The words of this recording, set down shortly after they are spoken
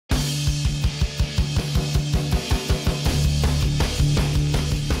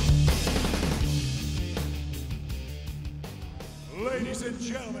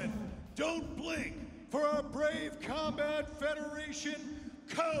gentlemen, don't blink for our Brave Combat Federation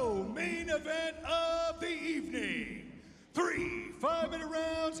co-main event of the evening. 3 5-minute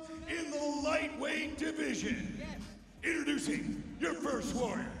rounds in the lightweight division. Introducing your first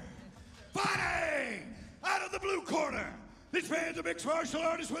warrior. Fighting out of the blue corner. This man's a mixed martial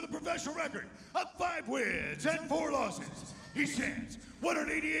artist with a professional record of 5 wins and 4 losses. He stands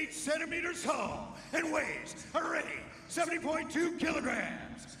 188 centimeters tall and weighs already 70.2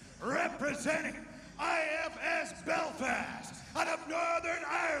 kilograms. Representing IFS Belfast out of Northern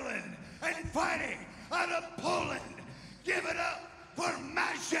Ireland and fighting out of Poland. Give it up for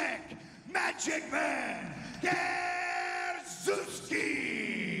Maciek Man Gierszewski.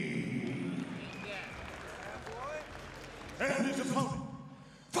 And his opponent,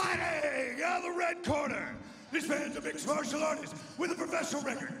 fighting out of the red corner. This man's a mixed martial artist with a professional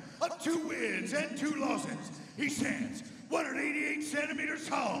record of 2 wins and 2 losses. He stands 188 centimeters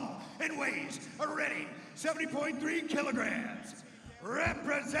tall and weighs a ready 70.3 kilograms.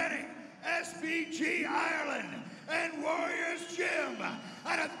 Representing SBG Ireland and Warriors Gym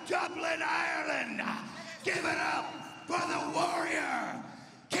out of Dublin, Ireland. Give it up for the Warrior,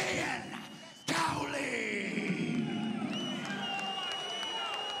 Cian Cowley.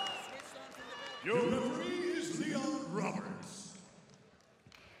 Your referee is Leon Roberts.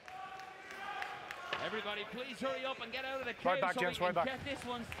 Everybody, please hurry up and get out of the cage so we can get this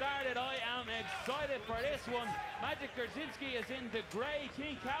one started. I am excited for this one. Maciek Gierszewski is in the grey,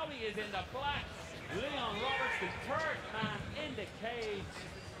 Cian Cowley is in the black. Leon Roberts, the 3rd man in the cage.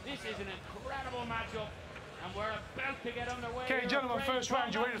 This is an incredible matchup, and we're about to get underway. Okay, gentlemen, first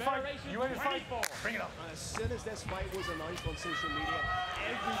round. You ready to fight? You ready to fight? Bring it up. As soon as this fight was announced on social media,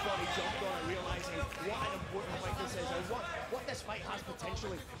 everybody jumped on it, realizing what an important fight this is and what this fight has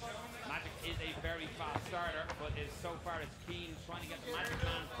potentially. Maciek is a very fast starter, but is so far as Cian trying to get the Maciek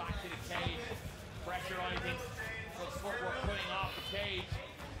man back to the cage, pressurizing, good footwork putting off the cage.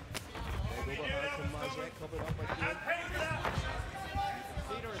 Big overhand from Maciek, covered up by Cian.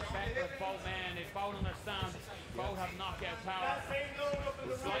 See the respect of both men. They both understand. Both have knockout power.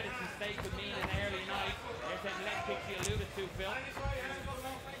 The slightest mistake could mean an early night. There's them leg kicks you alluded to, Phil.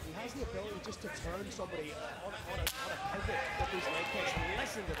 He has the ability just to turn somebody on a pivot with these leg kicks.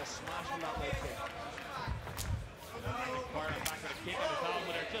 Listen to the smash from that leg kick. Corner back with a kick of his own,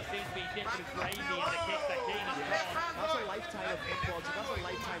 but there just seems to be different gravy in the kicks that Cian has thrown. That's a lifetime of football, so that's a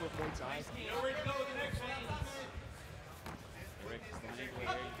lifetime of Muay Thai. Rick standing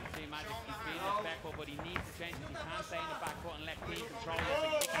here. You can see Maciek, he's being respectful, but he needs to change it. He can't stay in the back foot and let Cian control this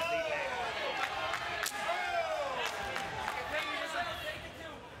and kick at these legs.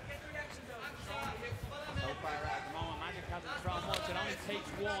 So far at the moment, Maciek hasn't thrown much. It only takes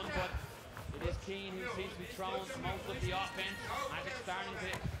 1, but it is Cian who seems to be throwing most of the offense. Maciek starting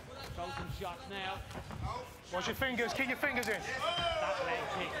to throw some shots now. Watch your fingers, keep your fingers in. That leg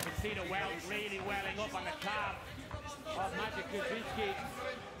kick, you can see the weld really welling up on the calf of Maciek Gierszewski.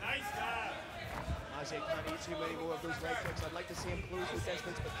 Nice job. Maciek can't eat too many more of those leg kicks. I'd like to see him close the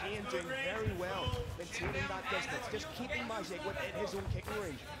distance, but Cian doing very well maintaining that distance, just keeping Maciek within his own kicking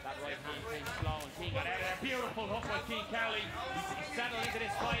range. That right hand came slow and Cian got out of there. Beautiful hook by Cian Cowley. He's settled into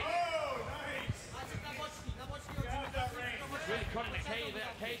this fight. He's really cutting the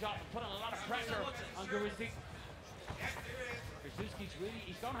cage off and putting a lot of pressure on Gierszewski. Gierszewski's really,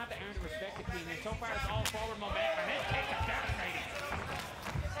 he's going to have to earn the respect of Cian. And so far it's all forward momentum, and his kicks are devastating.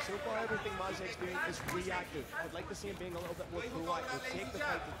 So far everything Maciek's doing is reactive. I'd like to see him being a little bit more proactive. Take the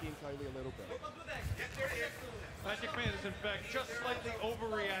fight to Cian Cowley a little bit. Maciek man is in fact just slightly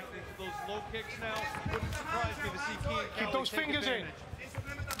overreacting to those low kicks now. Wouldn't surprise me to see Cian Cowley Keep those fingers in.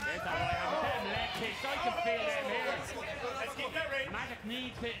 There's that right hand, them leg kicks. I can feel them here. Maciek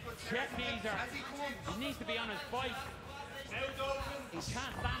needs to check these, or he needs to be on his bike. He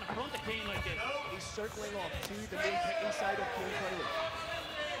can't stand in front of Cian like this. He's circling off to the main kicking side of Cian Cowley.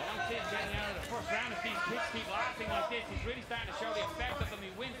 I don't see him getting out of the first round if these kicks keep lasting like this. He's really starting to show the effect of them.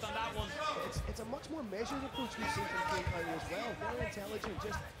 He winced on that one. It's a much more measured approach we've seen from Cian Cowley as well. Very intelligent,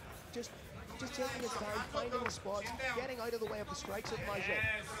 just taking his time, finding the spots, getting out of the way of the strikes of Maciek.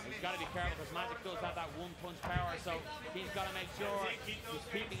 He's got to be careful because Maciek does have that one-punch power, so he's got to make sure he's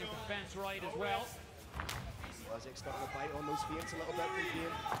keeping his defense right as well. Maciek starting to bite on those feints a little bit from Cian.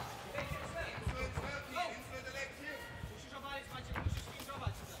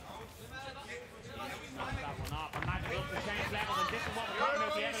 That one off, and Maciek looks to change levels, and this is what we're talking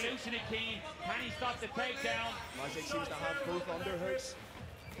about, the evolution of Cian. Can he stop the takedown? Maciek seems to have both underhooks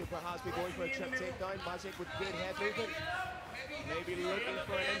could perhaps be going for a trip takedown. Maciek with good head movement. Maybe looking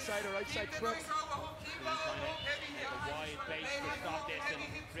for an inside or outside trip. He's trying to make a wide base to stop this and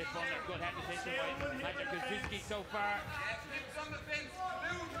rip under. Good head position by Maciek Gierszewski so far.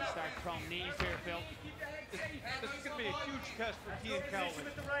 Start throwing knees here, Phil. This is going to be a huge test for Cian Cowley.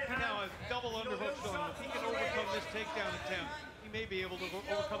 He now has double underhooks on him. If he can overcome this takedown attempt, he may be able to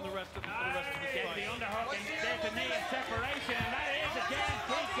overcome the rest of the fight. Gets the underhook and there's the knee and separation, and that is again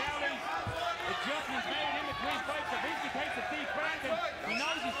Cian Cowley. Adjustments made in between fights. Gierszewski takes a deep breath and he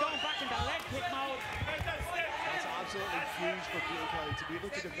knows he's going back into leg kick mode. That's absolutely huge for Cian Cowley to be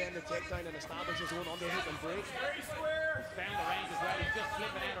able to defend the takedown and establish his own underhook and break. He's found the range as well. He's just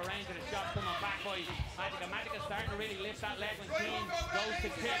slipping out of range of the shot coming back by Maciek. And Maciek is starting to really lift that leg when Cian goes to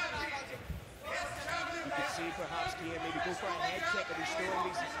kick. You could see perhaps Cian maybe go for a head kick if he's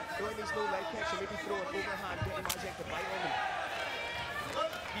throwing these low leg kicks, or maybe throw an overhand, getting Maciek to bite on him.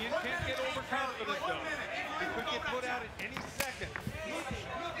 Cian can't get overconfident though. He could get put out at any second.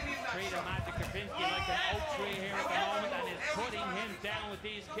 Treating Maciek Gierszewski like an oak tree here at the moment and is putting him down with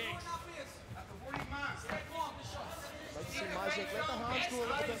these kicks. Like to see Maciek let the hands go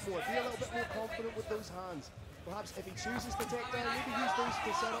a little bit more, be a little bit more confident with those hands. Perhaps if he chooses to take down, maybe use those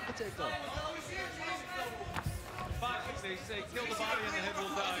to set up the takedown. Boxing, they say, kill the body and the head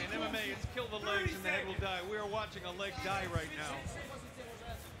will die. In MMA, it's kill the legs and the head will die. We are watching a leg die right now.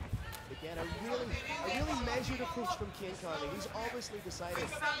 Again, a really measured approach from Cian Cowley. He's obviously decided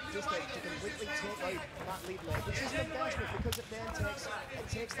just to completely take out that lead leg, which is an investment because it then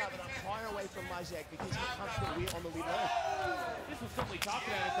takes that power away from Maciek because he can't put weight on the lead leg. This was something we talked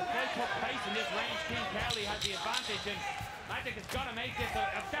about. If the fight took place in this range, Cian Cowley has the advantage, and Maciek has got to make this.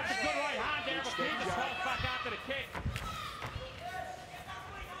 That's a good right hand there, but Cian just falls back after the kick.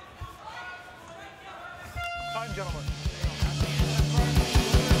 Time, gentlemen.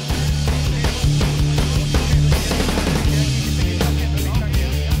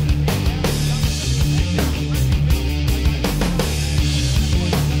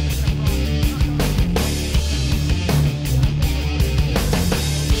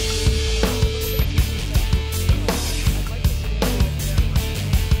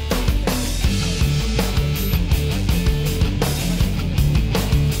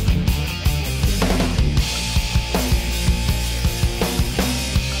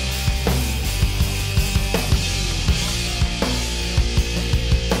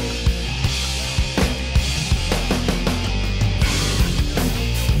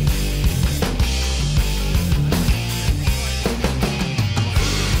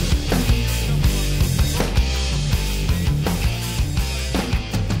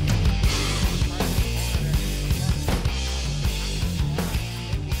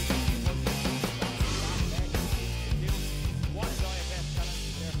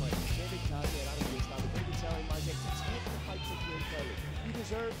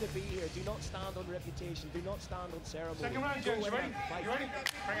 To be here. Do not stand on reputation. Do not stand on ceremony. Second round, James. You ready? You ready?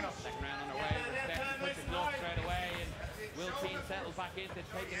 Bring it up. Second round underway. Respect puts his block straight away, and will Cian settle back into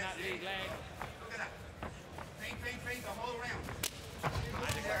taking that lead leg?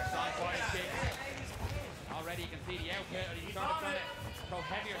 Maciek side wide kick. Already you can see the output. He's trying to throw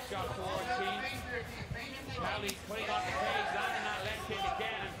heavier shots towards Cian. Cowley putting on the cage, landing that leg kick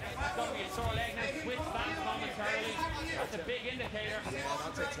again, and stuffing his sore leg now. Switch back momentarily. That's a big indicator. Yeah,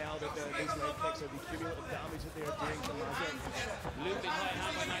 that's a tell that these leg kicks are the cumulative damage that they are doing to Maciek. Looping right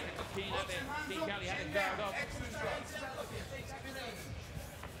hand by Maciek to Cian. Cian Cowley had it guard up.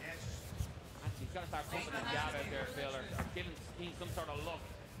 He's got to start pumping the jab out there, Phil, or giving Cian some sort of look.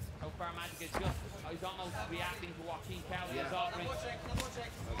 So far, Maciek is just, he's almost reacting to what Cian Cowley is offering. As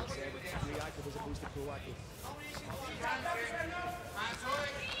I said, it's reactive as opposed to proactive.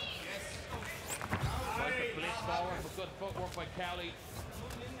 Tries to blitz forward, but good footwork by Cowley.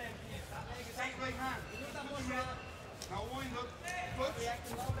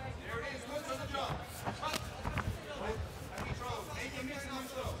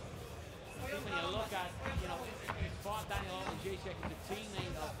 When you look at, he's fought Daniel Gierszewski, who's a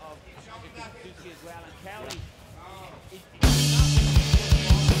teammate of Gierszewski as well, and Cowley, he's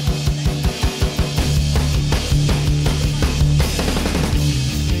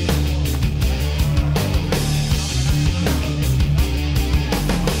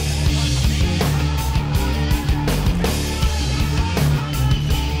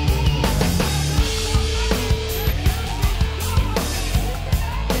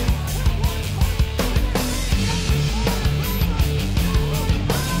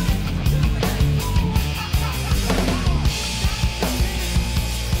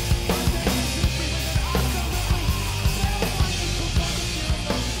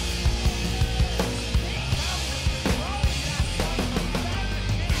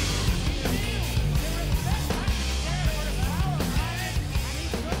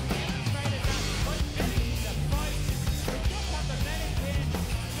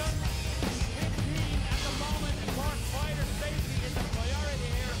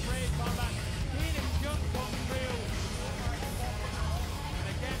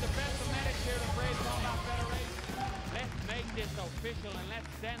let's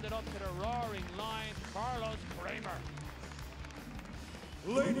send it up to the roaring line, Carlos Kramer.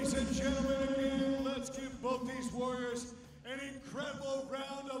 Ladies and gentlemen, again, let's give both these warriors an incredible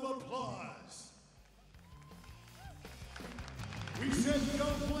round of applause. We said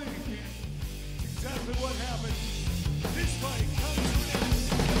don't blink. Exactly what happened. This fight comes to an end.